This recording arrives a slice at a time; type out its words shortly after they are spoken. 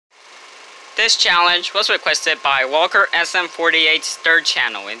This challenge was requested by Walker SM48's third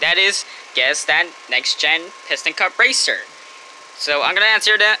channel, and that is guess that next gen piston cup racer. So I'm gonna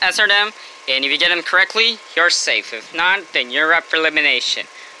answer them, and if you get them correctly, you're safe. If not, then you're up for elimination.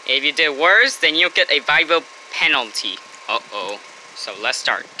 If you did worse, then you'll get a Vivo penalty. So let's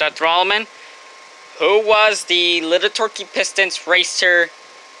start. The Thrallman. Who was the Little Turkey Pistons racer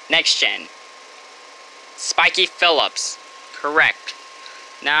next gen? Spiky Phillips. Correct.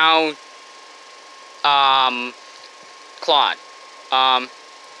 Now, Claude.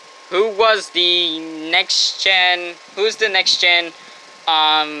 Who was the next gen? Who's the next gen?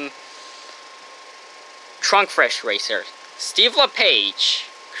 Trunk Fresh racer. Steve LePage.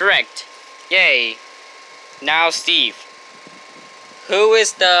 Correct. Yay. Now, Steve. Who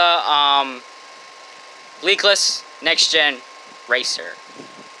is the leakless next gen racer?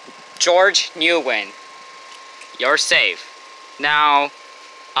 George Newman. You're safe. Now,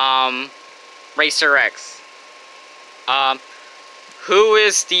 Racer X. Who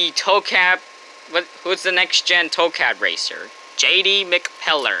is the Towcab? Who's the next gen Towcab racer? JD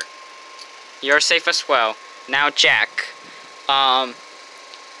McPellar. You're safe as well. Now, Jack.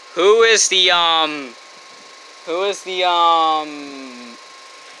 Who is the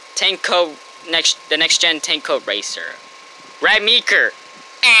tank code the next gen tank code racer? Red Meeker.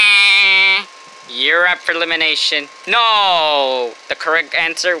 You're up for elimination. No! The correct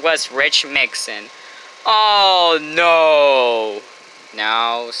answer was Rich Mixon. Oh no!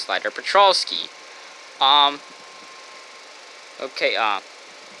 Now Slider Petrolski. Okay,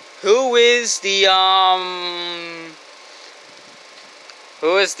 who is the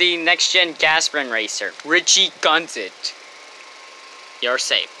next gen Gasbrin racer? Richie Gunzit. You're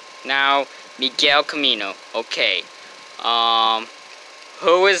safe. Now Miguel Camino. Okay.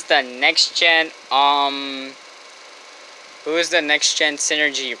 Who is the next gen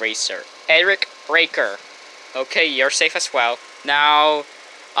Synergy racer? Eric Breaker. Okay, you're safe as well. Now,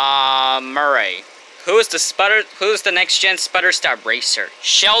 Murray. Who's the next gen Sputter Stop racer?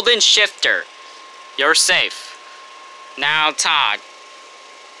 Sheldon Shifter. You're safe. Now, Todd.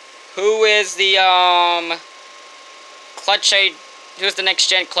 Who is the who's the next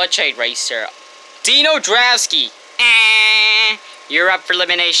gen Clutch Aid racer? Dino Dravsky. You're up for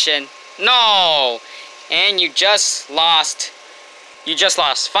elimination. No! And you just lost. You just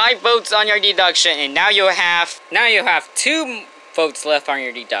lost 5 votes on your deduction, and now you have 2 votes left on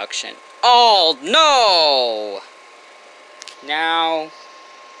your deduction. Oh no! Now,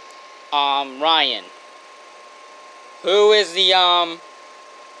 Ryan. Who is the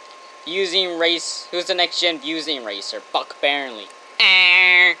who's the next gen using racer? Buck Barnley.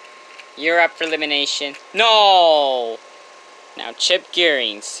 You're up for elimination. No! Now, Chip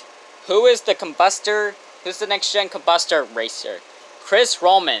Gearings. Who's the next gen combustor racer? Chris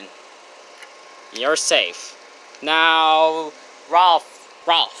Roman. You're safe. Now, Ralph.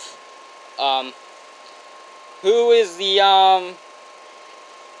 Who's the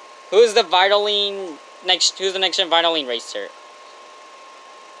next gen Vitaline racer?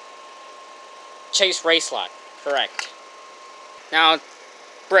 Chase Racelot. Correct. Now,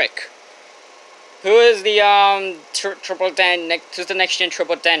 Brick. Who is the who's the next gen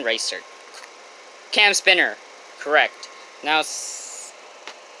Triple Den racer? Cam Spinner. Correct. Now,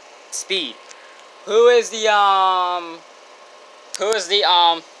 Speed. Who's the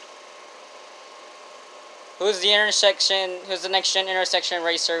next gen intersection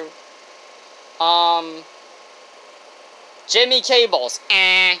racer? Jimmy Cables.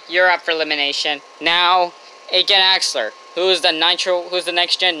 You're up for elimination. Now, Aiken Axler. Who's the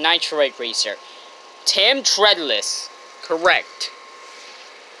next gen Nitroate racer? Tim Treadless. Correct.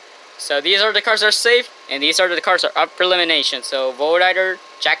 So these are the cars that are safe, and these are the cars that are up for elimination. So vote either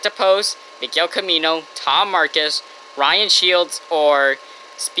Jack DePose, Miguel Camino, Tom Marcus, Ryan Shields, or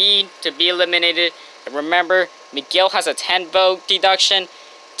Speed to be eliminated. And remember, Miguel has a 10 vote deduction,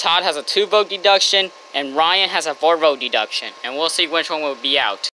 Todd has a 2 vote deduction, and Ryan has a 4 vote deduction. And we'll see which one will be out.